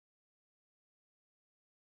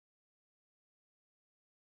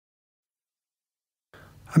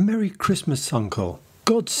"A Merry Christmas, Uncle!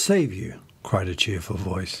 God save you!" cried a cheerful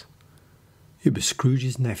voice. It was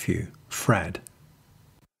Scrooge's nephew, Fred.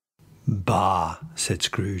 "Bah!" said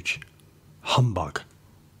Scrooge. "Humbug!"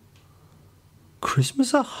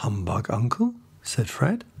 "Christmas a humbug, Uncle?" said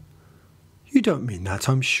Fred. "You don't mean that,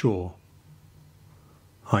 I'm sure."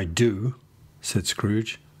 "I do," said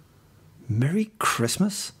Scrooge. "Merry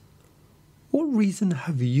Christmas? What reason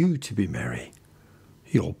have you to be merry?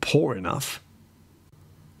 You're poor enough."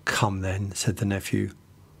 "Come then," said the nephew.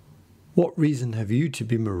 "What reason have you to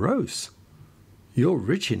be morose? You're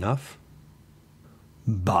rich enough."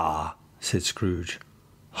 "Bah!" said Scrooge.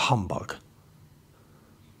 "Humbug!"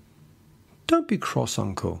 "Don't be cross,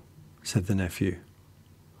 Uncle," said the nephew.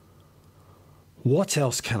 "What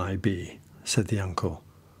else can I be," said the uncle,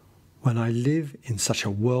 "when I live in such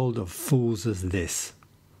a world of fools as this?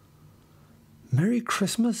 Merry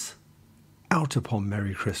Christmas? Out upon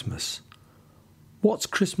Merry Christmas! What's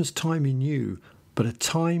Christmas time in you but a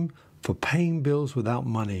time for paying bills without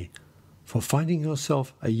money, for finding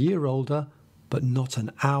yourself a year older but not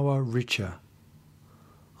an hour richer?"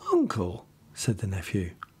 "Uncle," said the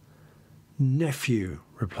nephew. "Nephew,"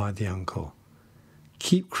 replied the uncle,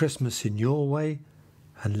 "keep Christmas in your way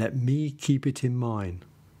and let me keep it in mine."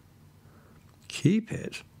 "Keep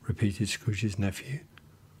it?" repeated Scrooge's nephew.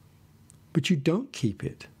 "But you don't keep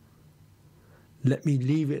it." "Let me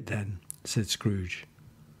leave it then," said Scrooge.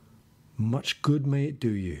 "Much good may it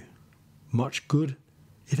do you. Much good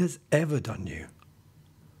it has ever done you.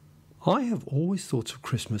 I have always thought of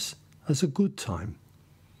Christmas as a good time,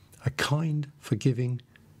 a kind, forgiving,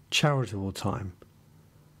 charitable time.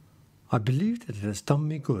 I believe that it has done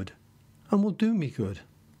me good and will do me good.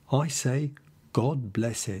 I say, God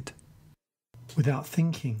bless it." Without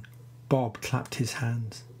thinking, Bob clapped his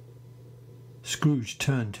hands. Scrooge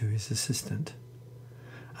turned to his assistant.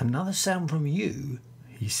 "Another sound from you,"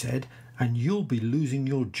 he said, "and you'll be losing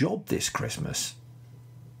your job this Christmas."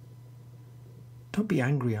 "Don't be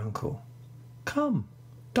angry, Uncle. Come,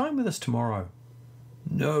 dine with us tomorrow."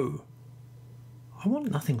 "No." "I want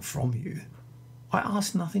nothing from you. I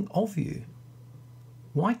ask nothing of you.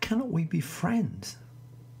 Why cannot we be friends?"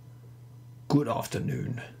 "Good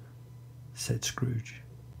afternoon," said Scrooge.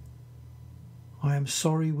 "I am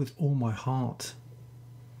sorry with all my heart.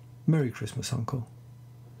 Merry Christmas, Uncle."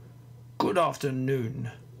 "Good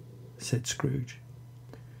afternoon," said Scrooge.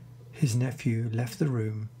 His nephew left the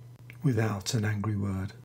room without an angry word.